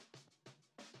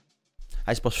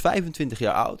Hij is pas 25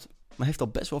 jaar oud, maar heeft al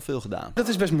best wel veel gedaan. Dat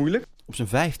is best moeilijk. Op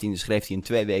zijn 15e schreef hij een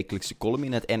 2-wekelijkse column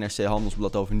in het NRC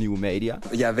Handelsblad over nieuwe media.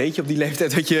 Ja, weet je op die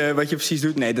leeftijd wat je precies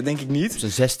doet? Nee, dat denk ik niet. Op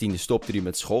zijn 16e stopte hij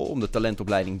met school om de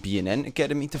talentopleiding BNN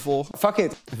Academy te volgen. Fuck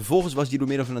it. En vervolgens was hij door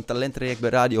middel van een talenttraject bij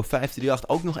Radio 538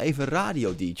 ook nog even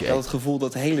radio-dj. Ik had het gevoel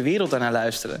dat de hele wereld daarnaar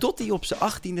luisterde. Tot hij op zijn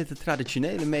 18e de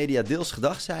traditionele media deels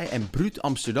gedag zei en Bruut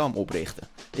Amsterdam oprichtte.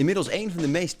 Inmiddels een van de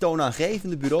meest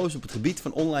toonaangevende bureaus op het gebied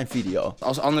van online video.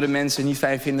 Als andere mensen niet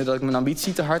fijn vinden dat ik mijn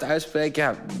ambitie te hard uitspreek,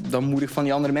 ja, dan moet ik van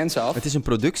die andere mensen af. Het is een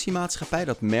productiemaatschappij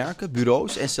dat merken,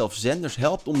 bureaus en zelfs zenders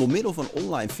helpt om door middel van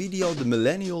online video de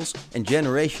millennials en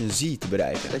Generation Z te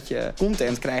bereiken. Dat je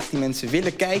content krijgt die mensen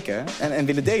willen kijken en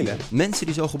willen delen. Mensen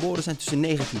die zo geboren zijn tussen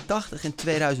 1980 en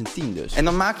 2010 dus. En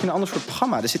dan maak je een ander soort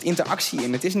programma. Er zit interactie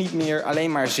in. Het is niet meer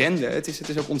alleen maar zenden. Het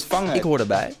is ook ontvangen. Ik hoor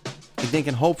erbij. Ik denk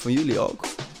een hoop van jullie ook.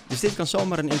 Dus dit kan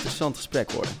zomaar een interessant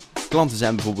gesprek worden. Klanten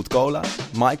zijn bijvoorbeeld Cola,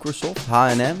 Microsoft,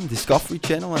 H&M, Discovery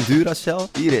Channel en Duracell.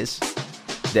 Hier is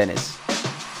Dennis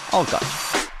Alkac.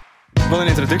 Wat een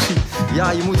introductie.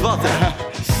 Ja, je moet wat, hè?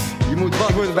 Je moet wat.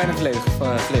 Ik word er bijna volledig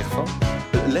van.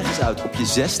 Leg eens uit, op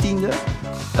je 16e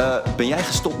ben jij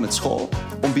gestopt met school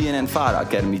om BNN Vara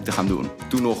Academy te gaan doen.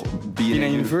 Toen nog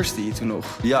BNN University, toen nog.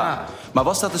 Ja, maar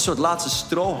was dat een soort laatste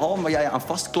strohalm waar jij aan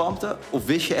vastklampte? Of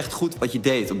wist je echt goed wat je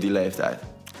deed op die leeftijd?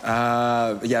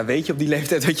 Ja, weet je op die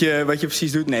leeftijd wat je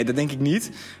precies doet? Nee, dat denk ik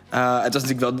niet. Het was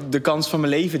natuurlijk wel de kans van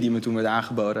mijn leven die me toen werd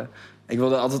aangeboden. Ik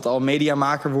wilde altijd al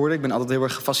mediamaker worden. Ik ben altijd heel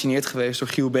erg gefascineerd geweest door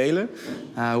Giel Belen.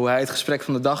 Hoe hij het gesprek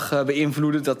van de dag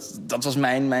beïnvloedde, dat was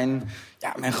mijn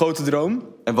grote droom.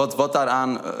 En wat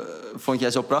daaraan vond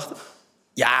jij zo prachtig?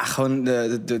 Ja, gewoon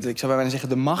ik zou bijna zeggen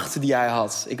de macht die hij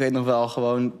had. Ik weet nog wel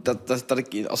gewoon dat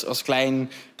ik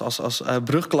als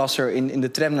brugklasser in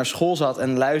de tram naar school zat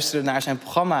en luisterde naar zijn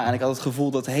programma. En ik had het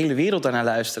gevoel dat de hele wereld daarnaar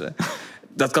luisterde.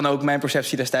 Dat kan ook mijn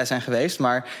perceptie destijds zijn geweest.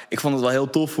 Maar ik vond het wel heel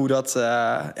tof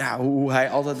hoe hij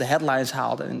altijd de headlines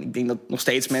haalde. En ik denk dat nog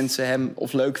steeds mensen hem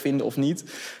of leuk vinden of niet.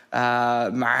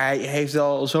 Maar hij heeft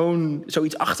wel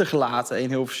zoiets achtergelaten in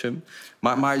Hilversum.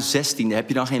 Maar 16e, heb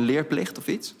je dan geen leerplicht of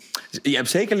iets? Je hebt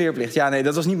zeker leerplicht. Ja, nee,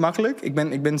 dat was niet makkelijk. Ik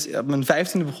ben op mijn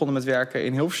 15e begonnen met werken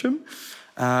in Hilversum.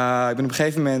 Ik ben op een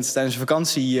gegeven moment tijdens een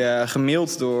vakantie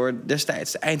gemaild door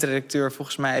destijds de eindredacteur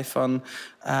volgens mij van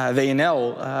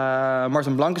WNL,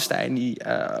 Martin Blankenstein, die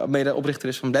mede-oprichter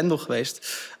is van Blendel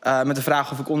geweest, met de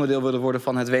vraag of ik onderdeel wilde worden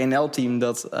van het WNL-team.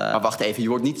 Maar wacht even, je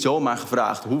wordt niet zomaar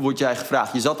gevraagd. Hoe word jij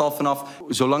gevraagd? Je zat al vanaf,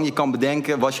 zolang je kan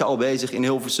bedenken, was je al bezig in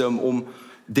Hilversum om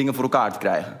dingen voor elkaar te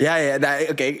krijgen. Ja, nou,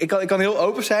 oké. Ik kan heel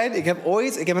open zijn. Ik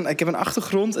heb een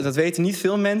achtergrond, en dat weten niet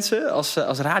veel mensen,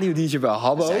 als radio-dj bij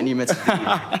Habbo. We zijn hier met z'n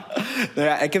drieën. Nou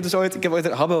ja, ik heb ooit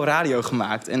een Habbo radio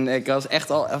gemaakt. En ik was echt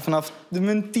al vanaf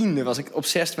mijn 10e was ik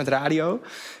obsessed met radio.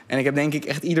 En ik heb denk ik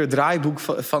echt ieder draaiboek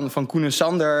van Koen en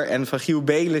Sander en van Giel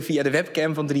Belen via de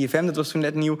webcam van 3FM, dat was toen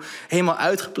net nieuw, helemaal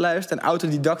uitgepluist en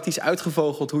autodidactisch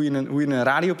uitgevogeld hoe je een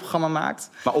radioprogramma maakt.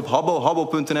 Maar op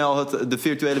habbo.nl, de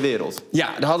virtuele wereld? Ja,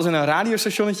 daar hadden ze een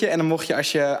radiostationnetje en dan mocht je,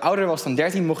 als je ouder was dan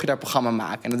 13, mocht je daar programma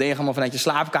maken. En dat deed je allemaal vanuit je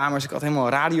slaapkamers. Ik had helemaal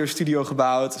een radiostudio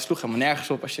gebouwd. Het sloeg helemaal nergens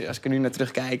op als ik er nu naar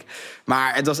terugkijk.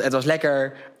 Maar het was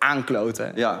lekker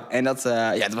aankloten. Ja. En dat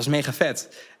was mega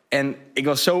vet. En ik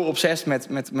was zo obsessief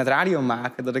met radio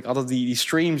maken dat ik altijd die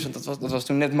streams, want dat was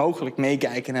toen net mogelijk,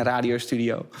 meekijken in een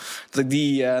radiostudio. Dat ik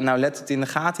die letterlijk in de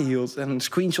gaten hield en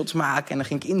screenshots maken. En dan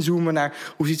ging ik inzoomen naar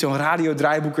hoe ziet zo'n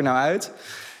radiodraaiboek er nou uit.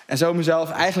 En zo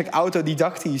mezelf eigenlijk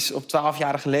autodidactisch op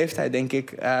 12-jarige leeftijd, denk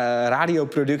ik,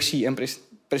 radioproductie en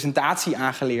presentatie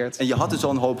aangeleerd. En je had dus al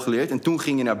een hoop geleerd en toen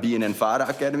ging je naar BNN Vara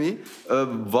Academy.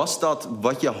 Was dat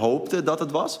wat je hoopte dat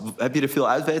het was? Heb je er veel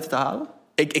uit weten te halen?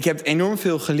 Ik heb enorm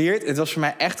veel geleerd. Het was voor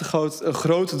mij echt een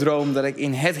grote droom dat ik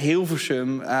in het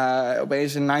Hilversum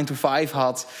opeens een 9-to-5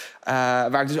 had.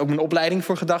 Waar ik dus ook mijn opleiding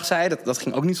voor gedacht zei. Dat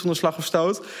ging ook niet zonder slag of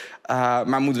stoot.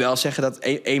 Maar ik moet wel zeggen dat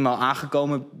eenmaal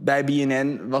aangekomen bij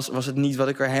BNN was het niet wat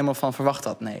ik er helemaal van verwacht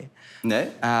had. Nee?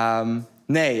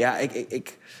 Nee, ja,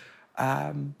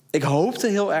 ik hoopte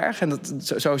heel erg, en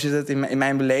zo zit het in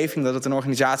mijn beleving, dat het een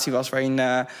organisatie was waarin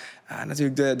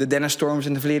natuurlijk de Dennis Storms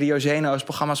en de Valerio Zeno's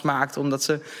programma's maakten, omdat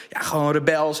ze gewoon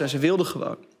rebels en ze wilden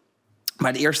gewoon.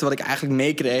 Maar het eerste wat ik eigenlijk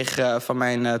meekreeg van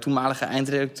mijn toenmalige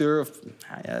eindredacteur of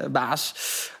baas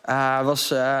was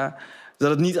dat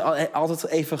het niet altijd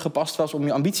even gepast was om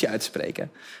je ambitie uit te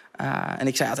spreken. En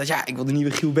ik zei altijd, ik wil de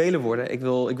nieuwe Giel Belen worden. Ik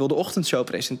wil de ochtendshow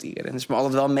presenteren. En het is me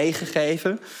altijd wel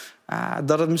meegegeven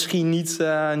dat het misschien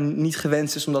niet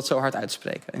gewenst is om dat zo hard uit te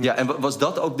spreken. Ja, en was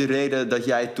dat ook de reden dat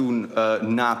jij toen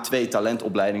na 2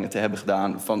 talentopleidingen te hebben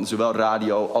gedaan, van zowel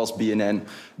radio als BNN,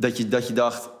 dat je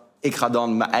dacht, ik ga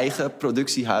dan mijn eigen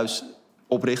productiehuis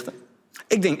oprichten?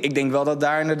 Ik denk wel dat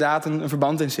daar inderdaad een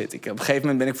verband in zit. Op een gegeven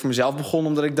moment ben ik voor mezelf begonnen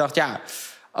omdat ik dacht... ja,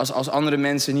 als andere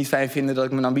mensen niet fijn vinden dat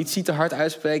ik mijn ambitie te hard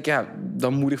uitspreek... ja,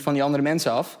 dan moet ik van die andere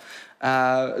mensen af.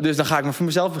 Dus dan ga ik maar voor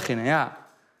mezelf beginnen, ja.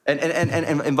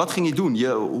 En wat ging je doen?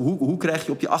 Hoe krijg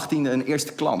je op je 18e een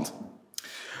eerste klant?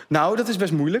 Nou, dat is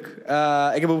best moeilijk.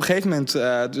 Ik heb op een gegeven moment...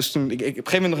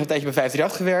 nog een tijdje bij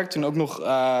 538 gewerkt. Toen ook nog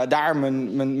daar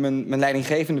mijn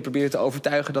leidinggevende probeerde te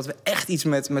overtuigen... dat we echt iets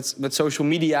met social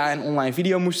media en online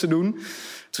video moesten doen.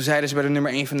 Toen zeiden ze bij de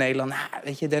nummer 1 van Nederland... nou,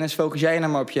 weet je, Dennis, focus jij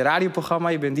nou maar op je radioprogramma.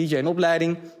 Je bent DJ in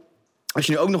opleiding. Als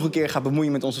je nu ook nog een keer gaat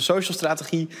bemoeien met onze social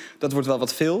strategie... dat wordt wel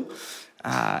wat veel.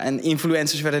 En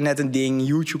influencers werden net een ding.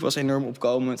 YouTube was enorm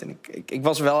opkomend. En ik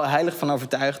was er wel heilig van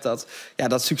overtuigd dat... ja,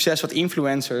 dat succes wat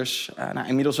influencers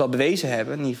inmiddels wel bewezen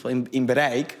hebben... in ieder geval in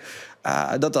bereik...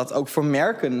 dat ook voor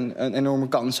merken een enorme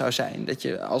kans zou zijn. Dat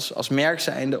je als merk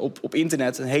zijnde op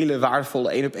internet... een hele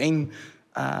waardevolle 1-op-1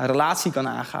 relatie kan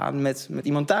aangaan met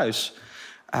iemand thuis.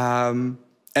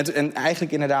 En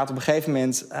eigenlijk inderdaad op een gegeven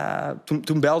moment...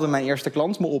 toen belde mijn eerste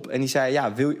klant me op en die zei...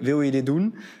 ja, wil je dit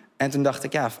doen? En toen dacht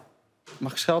ik, ja...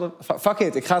 mag ik schelden? Fuck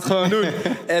it, ik ga het gewoon doen.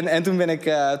 En toen ben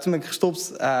ik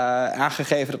gestopt,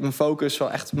 aangegeven dat mijn focus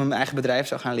wel echt op mijn eigen bedrijf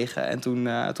zou gaan liggen. En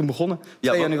toen begonnen,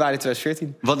 2 januari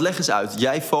 2014. Wat leg eens uit?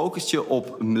 Jij focust je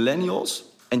op millennials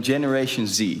en Generation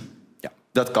Z. Ja.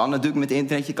 Dat kan natuurlijk met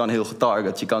internet. Je kan heel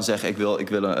getarget. Je kan zeggen, ik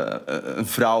wil een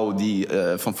vrouw die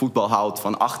van voetbal houdt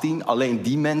van 18. Alleen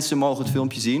die mensen mogen het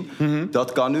filmpje zien. Mm-hmm.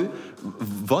 Dat kan nu.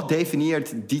 Wat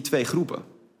definieert die 2 groepen?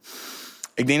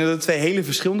 Ik denk dat het 2 hele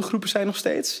verschillende groepen zijn nog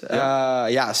steeds.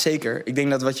 Ja, zeker. Ik denk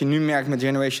dat wat je nu merkt met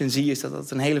Generation Z... is dat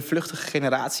het een hele vluchtige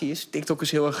generatie is. TikTok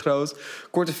is heel erg groot.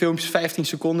 Korte filmpjes, 15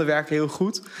 seconden, werken heel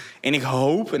goed. En ik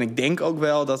hoop en ik denk ook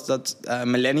wel dat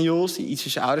millennials... die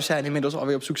ietsjes ouder zijn, inmiddels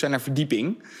alweer op zoek zijn naar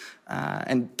verdieping.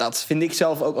 En dat vind ik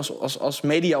zelf ook als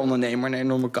media-ondernemer een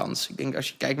enorme kans. Ik denk als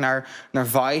je kijkt naar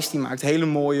Vice, die maakt hele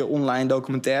mooie online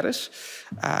documentaires.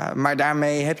 Maar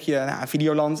daarmee heb je...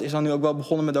 Videoland is dan nu ook wel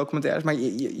begonnen met documentaires... maar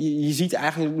je ziet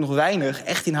eigenlijk nog weinig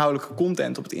echt inhoudelijke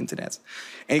content op het internet.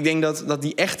 En ik denk dat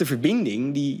die echte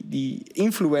verbinding... die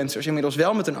influencers inmiddels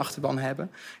wel met een achterban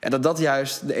hebben... Ja, dat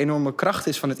juist de enorme kracht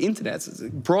is van het internet.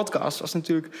 Broadcast was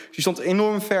natuurlijk... je stond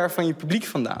enorm ver van je publiek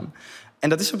vandaan. En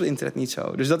dat is op het internet niet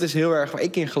zo. Dus dat is heel erg waar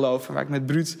ik in geloof... en waar ik met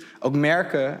Bruut ook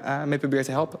merken mee probeer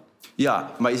te helpen.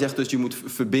 Ja, maar je zegt dus je moet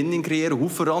verbinding creëren. Hoe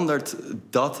verandert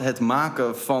dat het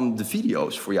maken van de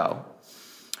video's voor jou?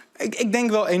 Ik denk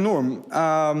wel enorm.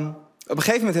 Op een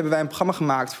gegeven moment hebben wij een programma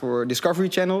gemaakt voor Discovery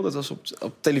Channel. Dat was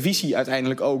op televisie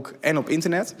uiteindelijk ook en op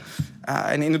internet.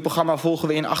 En in het programma volgen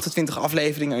we in 28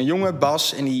 afleveringen een jongen,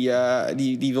 Bas... en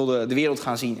die wilde de wereld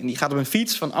gaan zien. En die gaat op een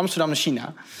fiets van Amsterdam naar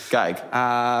China. Kijk.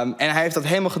 En hij heeft dat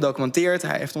helemaal gedocumenteerd.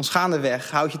 Hij heeft ons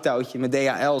gaandeweg, houtje touwtje, met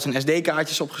DHL's en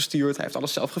SD-kaartjes opgestuurd. Hij heeft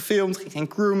alles zelf gefilmd, ging geen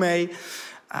crew mee.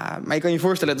 Maar je kan je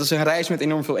voorstellen, dat is een reis met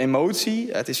enorm veel emotie.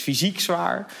 Het is fysiek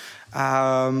zwaar.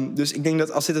 Dus ik denk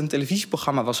dat als dit een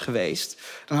televisieprogramma was geweest...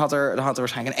 dan had er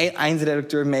waarschijnlijk een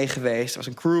eindredacteur mee geweest. Er was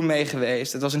een crew mee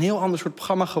geweest. Het was een heel ander soort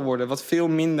programma geworden... wat veel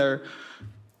minder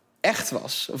echt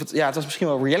was. Het was misschien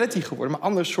wel reality geworden... maar een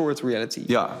ander soort reality.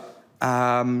 Ja.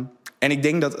 En ik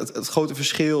denk dat het grote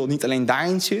verschil niet alleen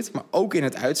daarin zit... maar ook in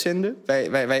het uitzenden.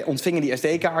 Wij ontvingen die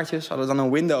SD-kaartjes. Hadden dan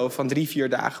een window van 3-4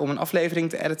 dagen om een aflevering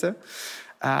te editen...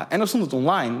 en dan stond het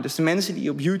online. Dus de mensen die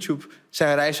op YouTube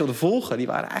zijn reis wilden volgen... die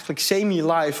waren eigenlijk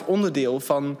semi-live onderdeel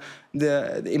van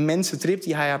de immense trip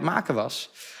die hij aan het maken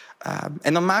was.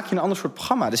 En dan maak je een ander soort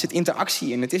programma. Er zit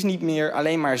interactie in. Het is niet meer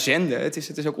alleen maar zenden.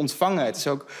 Het is ook ontvangen. Het is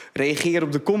ook reageren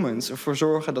op de comments. Ervoor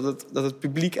zorgen dat het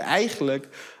publiek eigenlijk...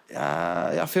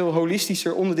 veel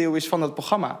holistischer onderdeel is van het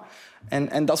programma.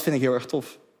 En dat vind ik heel erg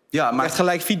tof. Ja, maar echt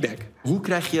gelijk feedback. Hoe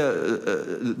krijg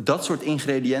je dat soort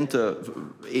ingrediënten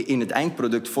in het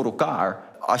eindproduct voor elkaar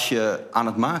als je aan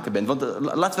het maken bent? Want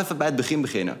laten we even bij het begin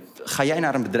beginnen. Ga jij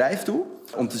naar een bedrijf toe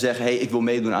om te zeggen... hey, ik wil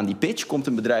meedoen aan die pitch? Komt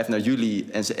een bedrijf naar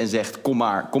jullie en zegt... kom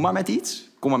maar met iets?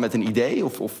 Kom maar met een idee?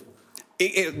 Of...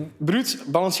 Bruut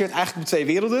balanceert eigenlijk op 2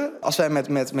 werelden. Als wij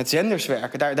met zenders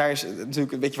werken, daar is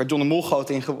natuurlijk een beetje waar John de Mol groot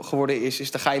in geworden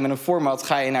is... dan ga je met een format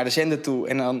naar de zender toe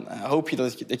en dan hoop je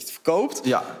dat je het verkoopt.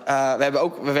 Ja.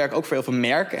 We werken ook voor heel veel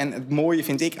merken. En het mooie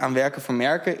vind ik aan werken voor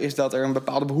merken is dat er een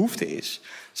bepaalde behoefte is.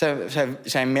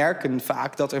 Zij merken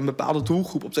vaak dat er een bepaalde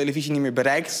doelgroep op televisie niet meer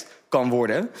bereikt kan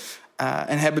worden...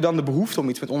 en hebben dan de behoefte om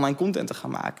iets met online content te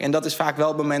gaan maken. En dat is vaak wel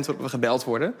het moment waarop we gebeld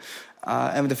worden...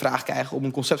 en we de vraag krijgen om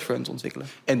een concept voor hen te ontwikkelen.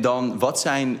 En dan, wat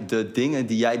zijn de dingen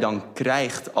die jij dan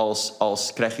krijgt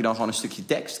krijg je dan gewoon een stukje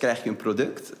tekst? Krijg je een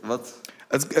product? Wat?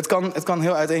 Het kan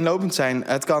heel uiteenlopend zijn.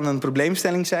 Het kan een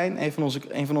probleemstelling zijn.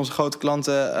 Een van onze grote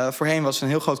klanten voorheen was een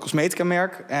heel groot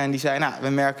cosmetica-merk. En die zei, nou, we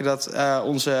merken dat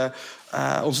onze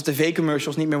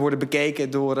tv-commercials niet meer worden bekeken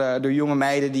door jonge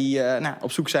meiden die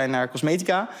op zoek zijn naar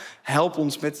cosmetica. Help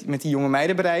ons met die jonge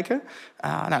meiden bereiken.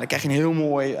 Dan krijg je een heel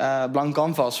mooi blank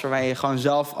canvas waarbij je gewoon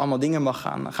zelf allemaal dingen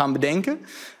mag gaan bedenken.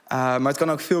 Maar het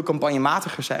kan ook veel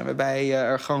campagnematiger zijn, waarbij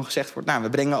er gewoon gezegd wordt, nou, we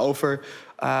brengen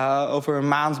over een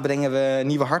maand brengen we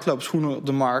nieuwe hardloopschoenen op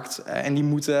de markt. En die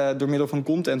moeten door middel van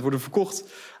content worden verkocht.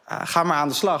 Ga maar aan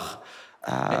de slag.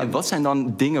 En wat zijn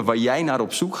dan dingen waar jij naar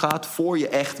op zoek gaat voor je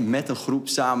echt met een groep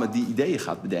samen die ideeën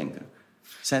gaat bedenken?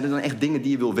 Zijn er dan echt dingen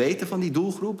die je wil weten van die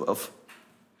doelgroep? Of?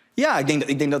 Ja,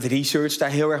 ik denk dat research daar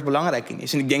heel erg belangrijk in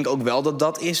is. En ik denk ook wel dat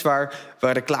dat is waar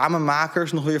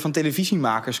reclamemakers nog weer van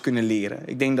televisiemakers kunnen leren.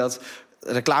 Ik denk dat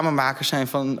reclamemakers zijn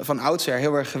van oudsher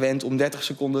heel erg gewend om 30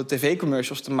 seconden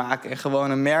tv-commercials te maken en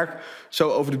gewoon een merk zo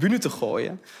over de bühne te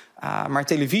gooien. Maar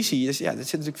televisie, er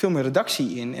zit natuurlijk veel meer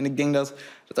redactie in. En ik denk dat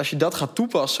als je dat gaat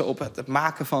toepassen op het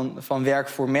maken van werk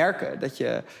voor merken, dat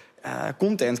je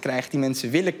content krijgt die mensen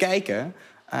willen kijken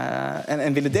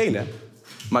en willen delen.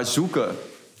 Maar zoeken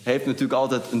heeft natuurlijk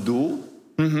altijd een doel.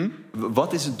 Mm-hmm.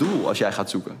 Wat is het doel als jij gaat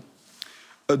zoeken?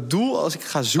 Het doel als ik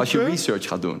ga zoeken... Als je research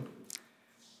gaat doen.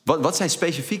 Wat zijn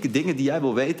specifieke dingen die jij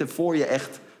wil weten voor je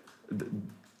echt...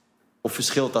 Of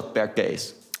verschilt dat per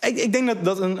case? Ik denk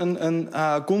dat een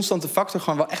constante factor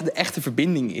gewoon wel echt de echte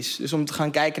verbinding is. Dus om te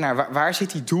gaan kijken naar waar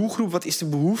zit die doelgroep? Wat is de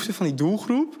behoefte van die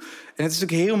doelgroep? En het is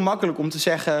natuurlijk heel makkelijk om te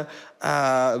zeggen...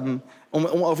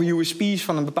 Om over USP's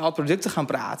van een bepaald product te gaan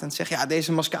praten. En te zeggen, ja,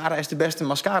 deze mascara is de beste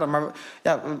mascara. Maar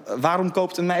ja, waarom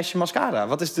koopt een meisje mascara?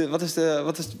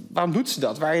 Waarom doet ze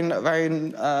dat?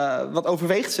 Wat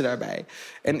overweegt ze daarbij?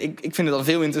 En ik vind het dan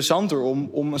veel interessanter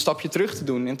om een stapje terug te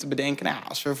doen. En te bedenken, nou,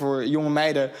 als we voor jonge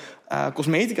meiden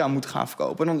cosmetica moeten gaan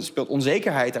verkopen... dan speelt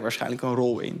onzekerheid daar waarschijnlijk een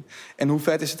rol in. En hoe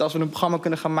vet is het als we een programma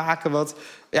kunnen gaan maken...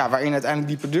 waarin uiteindelijk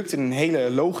die producten een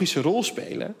hele logische rol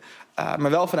spelen... maar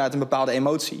wel vanuit een bepaalde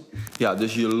emotie. Ja,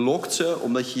 dus je lokt ze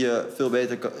omdat je je veel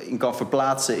beter in kan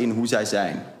verplaatsen in hoe zij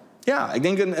zijn. Ja, ik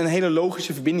denk een hele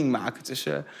logische verbinding maken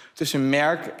tussen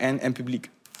merk en publiek.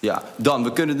 Ja, Dan,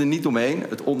 we kunnen er niet omheen.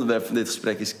 Het onderwerp van dit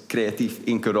gesprek is creatief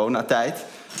in coronatijd.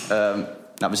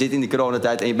 We zitten in de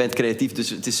coronatijd en je bent creatief, dus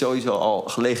het is sowieso al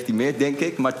gelegitimeerd, denk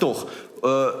ik. Maar toch,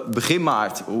 begin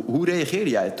maart, hoe reageerde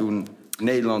jij toen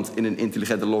Nederland in een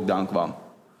intelligente lockdown kwam?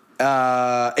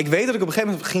 Ik weet dat ik op een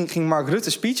gegeven moment ging Mark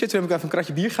Rutte speechen. Toen heb ik even een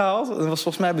kratje bier gehaald. Dat was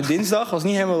volgens mij op dinsdag. Was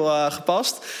niet helemaal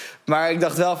gepast. Maar ik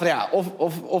dacht wel van ja,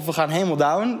 of we gaan helemaal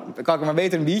down. Dan kan ik er maar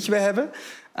beter een biertje bij hebben.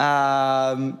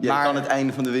 Je kan het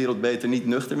einde van de wereld beter niet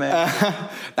nuchter mee.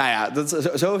 Nou ja,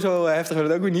 zo heftig werd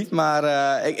het ook weer niet. Maar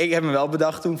ik heb me wel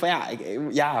bedacht toen van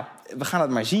we gaan het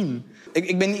maar zien.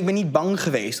 Ik ben niet bang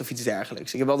geweest of iets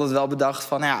dergelijks. Ik heb altijd wel bedacht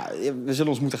van, we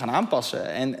zullen ons moeten gaan aanpassen.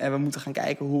 En we moeten gaan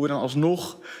kijken hoe we dan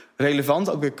alsnog relevant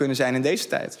ook weer kunnen zijn in deze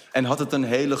tijd. En had het een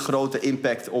hele grote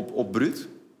impact op Bruut?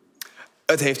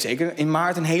 Het heeft zeker in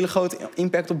maart een hele grote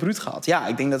impact op Bruut gehad. Ja,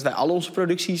 ik denk dat wij al onze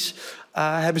producties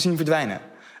hebben zien verdwijnen.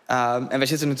 En wij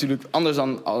zitten natuurlijk anders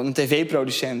dan een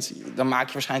tv-producent. Dan maak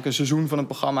je waarschijnlijk een seizoen van een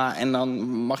programma... en dan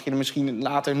mag je er misschien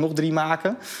later nog 3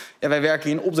 maken. Ja, wij werken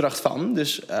in opdracht van.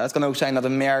 Dus het kan ook zijn dat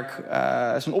een merk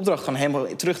zijn opdracht gewoon helemaal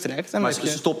terugtrekt. Maar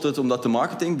stopt het omdat de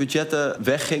marketingbudgetten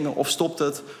weggingen... of stopt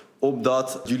het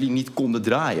omdat jullie niet konden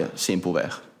draaien,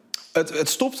 simpelweg? Het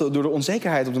stopte door de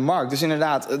onzekerheid op de markt. Dus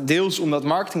inderdaad, deels omdat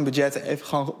marketingbudgetten even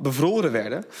gewoon bevroren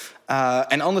werden.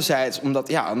 En anderzijds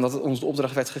omdat ons de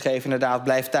opdracht werd gegeven... inderdaad,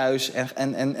 blijf thuis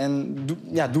en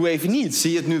doe even niet.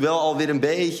 Zie je het nu wel alweer een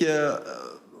beetje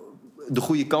de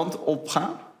goede kant op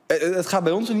gaan? Het gaat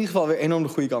bij ons in ieder geval weer enorm de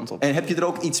goede kant op. En heb je er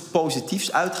ook iets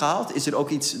positiefs uitgehaald? Is er ook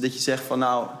iets dat je zegt van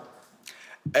nou...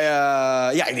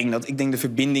 Ik denk de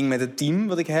verbinding met het team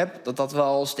wat ik heb... dat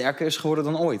wel sterker is geworden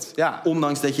dan ooit. Ja.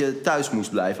 Ondanks dat je thuis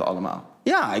moest blijven allemaal?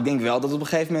 Ja, ik denk wel dat op een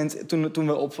gegeven moment... toen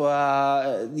we op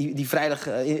die vrijdag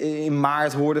in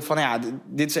maart hoorden van...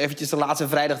 dit is eventjes de laatste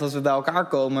vrijdag dat we bij elkaar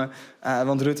komen.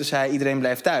 Want Rutte zei iedereen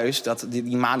blijft thuis.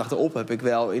 Die maandag erop heb ik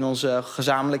wel in onze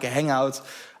gezamenlijke hangout...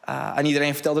 aan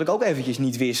iedereen verteld dat ik ook eventjes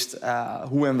niet wist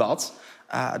hoe en wat...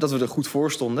 dat we er goed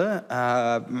voor stonden.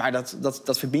 Maar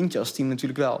dat verbindt je als team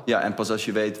natuurlijk wel. Ja, en pas als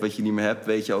je weet wat je niet meer hebt...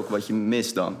 weet je ook wat je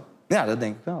mist dan. Ja, dat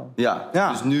denk ik wel. Ja,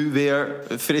 Ja. Dus nu weer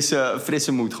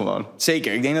frisse moed gewoon.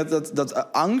 Zeker. Ik denk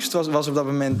dat angst was op dat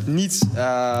moment niet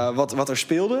wat er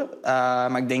speelde.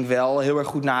 Maar ik denk wel heel erg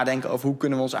goed nadenken over hoe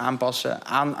kunnen we ons aanpassen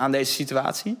aan deze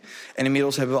situatie. En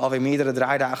inmiddels hebben we alweer meerdere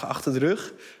draaidagen achter de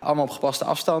rug. Allemaal op gepaste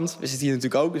afstand. We zitten hier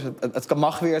natuurlijk ook, dus het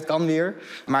mag weer, het kan weer.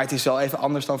 Maar het is wel even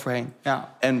anders dan voorheen.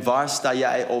 Ja. En waar sta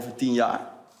jij over 10 jaar?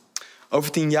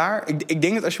 Over 10 jaar? Ik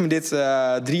denk dat als je me dit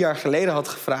 3 jaar geleden had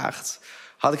gevraagd,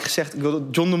 had ik gezegd, ik wil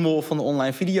John de Mol van de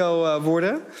online video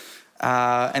worden.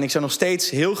 En ik zou nog steeds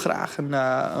heel graag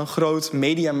een groot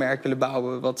mediamerk willen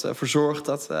bouwen, wat ervoor zorgt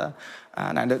dat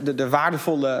de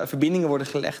waardevolle verbindingen worden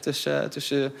gelegd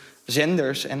tussen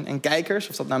zenders en kijkers.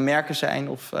 Of dat nou merken zijn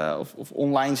of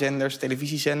online zenders,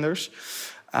 televisiezenders.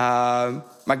 Maar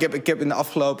ik heb in de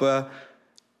afgelopen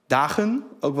dagen,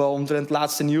 ook wel omtrent het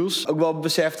laatste nieuws, ook wel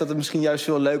beseft dat het misschien juist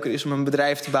veel leuker is om een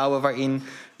bedrijf te bouwen waarin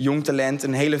jong talent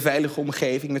een hele veilige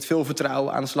omgeving met veel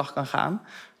vertrouwen aan de slag kan gaan.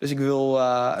 Dus ik wil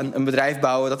een bedrijf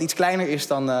bouwen dat iets kleiner is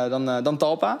dan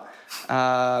Talpa,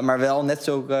 maar wel net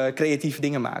zo creatieve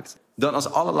dingen maakt. Dan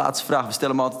als allerlaatste vraag, we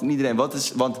stellen hem altijd aan iedereen.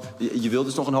 Want je wilt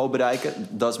dus nog een hoop bereiken,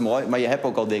 dat is mooi, maar je hebt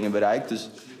ook al dingen bereikt. Dus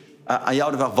aan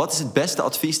jou de vraag, wat is het beste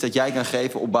advies dat jij kan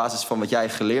geven op basis van wat jij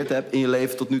geleerd hebt in je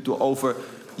leven tot nu toe over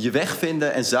je weg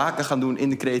vinden en zaken gaan doen in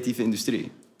de creatieve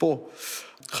industrie?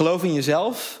 Geloof in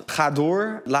jezelf. Ga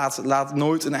door. Laat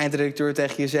nooit een eindredacteur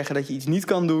tegen je zeggen dat je iets niet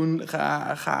kan doen.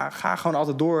 Ga gewoon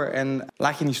altijd door en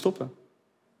laat je niet stoppen.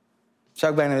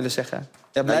 Zou ik bijna willen zeggen.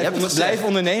 Ja, blijf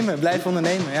ondernemen. Blijf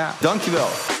ondernemen, ja. Dankjewel.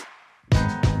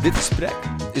 Dit gesprek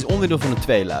is onderdeel van een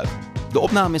tweeluik. De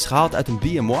opname is gehaald uit een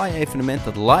BMY-evenement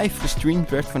dat live gestreamd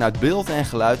werd vanuit beeld en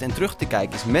geluid en terug te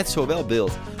kijken is met zowel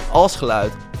beeld als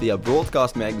geluid via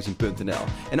broadcastmagazine.nl.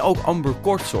 En ook Amber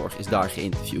Kortzorg is daar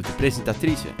geïnterviewd, de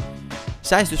presentatrice.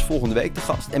 Zij is dus volgende week te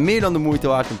gast en meer dan de moeite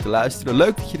waard om te luisteren.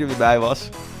 Leuk dat je er weer bij was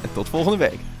en tot volgende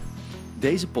week.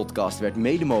 Deze podcast werd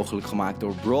mede mogelijk gemaakt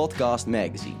door Broadcast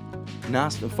Magazine.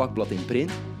 Naast een vakblad in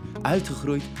print,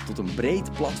 uitgegroeid tot een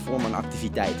breed platform aan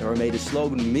activiteiten waarmee de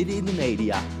slogan midden in de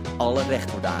media alle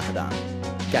recht wordt aangedaan.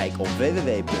 Kijk op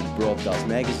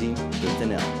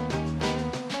www.broadcastmagazine.nl.